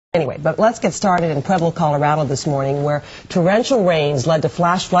Anyway, but let's get started in Pueblo, Colorado this morning, where torrential rains led to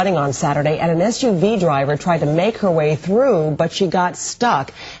flash flooding on Saturday, and an SUV driver tried to make her way through, but she got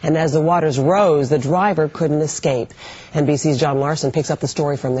stuck. And as the waters rose, the driver couldn't escape. NBC's John Larson picks up the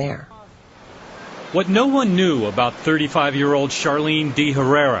story from there. What no one knew about 35-year-old Charlene D.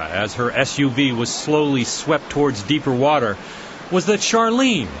 Herrera as her SUV was slowly swept towards deeper water was that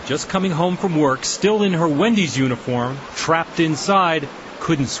Charlene, just coming home from work, still in her Wendy's uniform, trapped inside,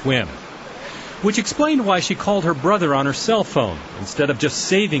 couldn't swim. Which explained why she called her brother on her cell phone instead of just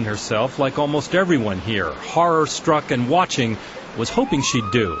saving herself like almost everyone here, horror-struck and watching, was hoping she'd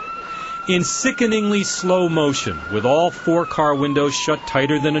do. In sickeningly slow motion, with all four car windows shut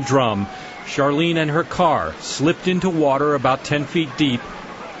tighter than a drum, Charlene and her car slipped into water about 10 feet deep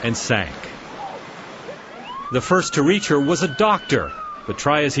and sank. The first to reach her was a doctor, but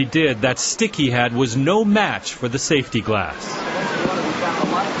try as he did, that stick he had was no match for the safety glass.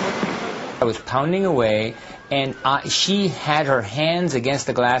 I was pounding away, and she had her hands against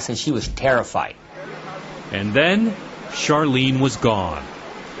the glass, and she was terrified. And then Charlene was gone.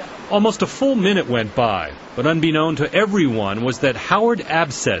 Almost a full minute went by, but unbeknown to everyone was that Howard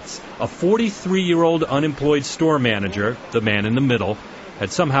Absetz, a 43-year-old unemployed store manager, the man in the middle, had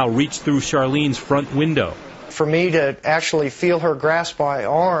somehow reached through Charlene's front window. For me to actually feel her grasp my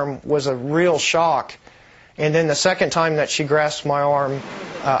arm was a real shock. And then the second time that she grasped my arm,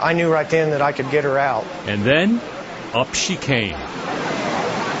 I knew right then that I could get her out. And then, up she came.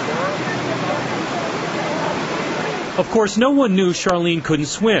 Of course, no one knew Charlene couldn't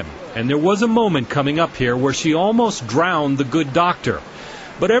swim, and there was a moment coming up here where she almost drowned the good doctor.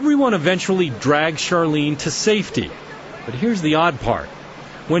 But everyone eventually dragged Charlene to safety. But here's the odd part.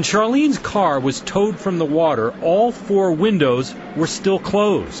 When Charlene's car was towed from the water, all four windows were still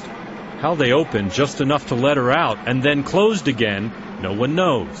closed. How they opened just enough to let her out and then closed again, no one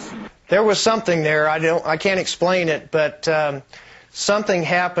knows. There was something there. I can't explain it, but something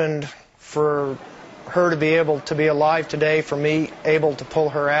happened for her to be able to be alive today, for me able to pull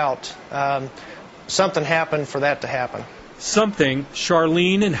her out. Something happened for that to happen. Something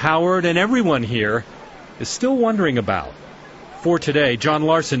Charlene and Howard and everyone here is still wondering about. For today, John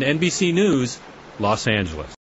Larson, NBC News, Los Angeles.